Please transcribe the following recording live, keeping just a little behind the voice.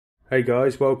Hey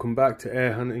guys, welcome back to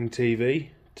Air Hunting TV.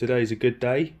 Today's a good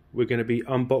day. We're going to be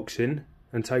unboxing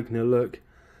and taking a look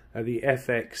at the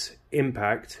FX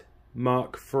Impact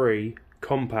Mark III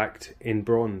Compact in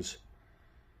bronze.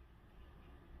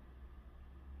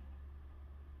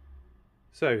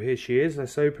 So here she is.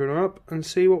 Let's open her up and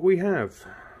see what we have.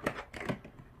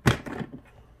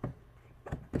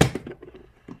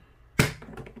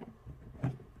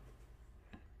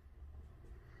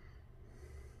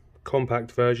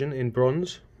 Compact version in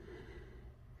bronze.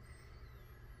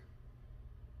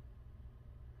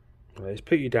 Let's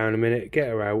put you down a minute, get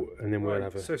her out, and then we'll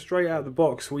have a... So straight out of the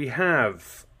box we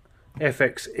have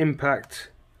FX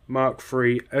Impact Mark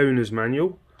III Owner's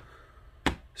Manual,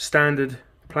 standard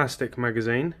plastic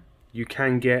magazine. You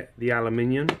can get the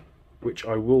aluminium, which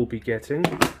I will be getting.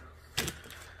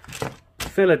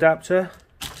 Fill adapter,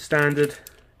 standard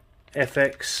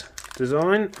FX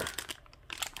design.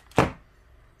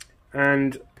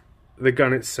 And the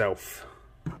gun itself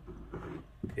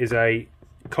is a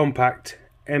compact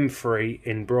M3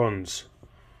 in bronze.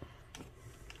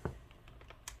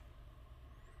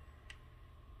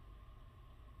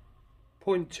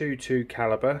 .22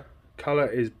 caliber, colour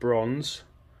is bronze,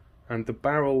 and the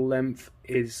barrel length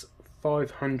is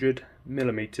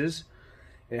 500mm.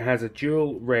 It has a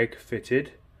dual reg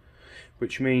fitted,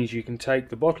 which means you can take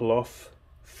the bottle off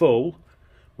full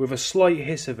with a slight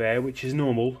hiss of air, which is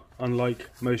normal, unlike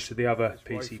most of the other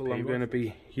PCP. I'm going to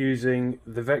be using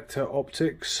the Vector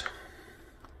Optics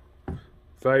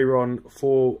Veyron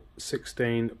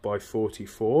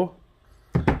 416x44,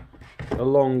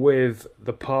 along with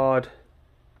the Pard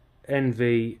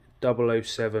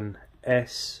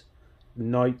NV007S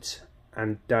Night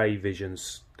and Day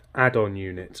Visions add-on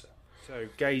unit. So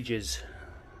gauges.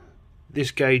 This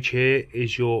gauge here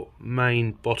is your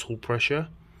main bottle pressure.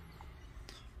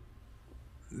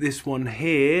 This one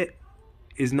here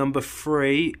is number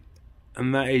 3,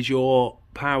 and that is your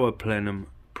power plenum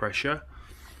pressure.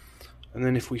 And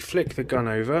then if we flick the gun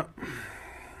over,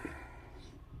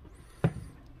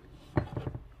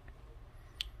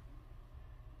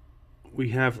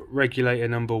 we have regulator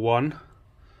number 1,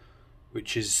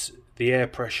 which is the air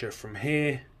pressure from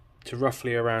here to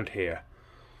roughly around here.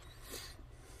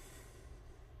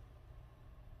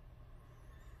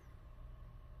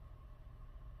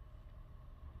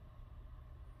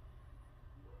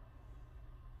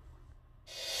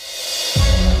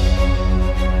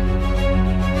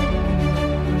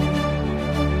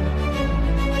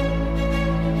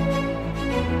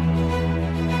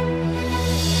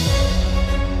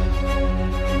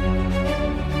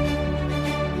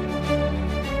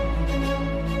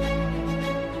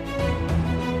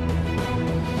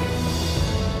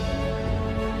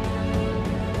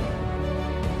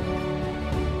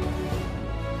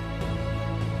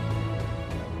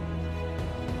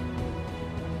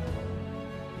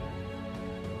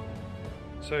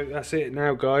 So that's it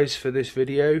now guys for this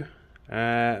video.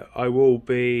 I will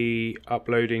be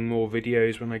uploading more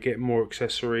videos when I get more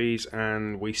accessories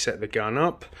and we set the gun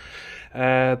up.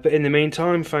 But in the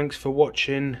meantime, thanks for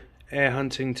watching Air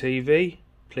Hunting TV.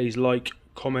 Please like,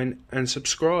 comment and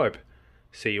subscribe.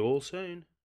 See you all soon.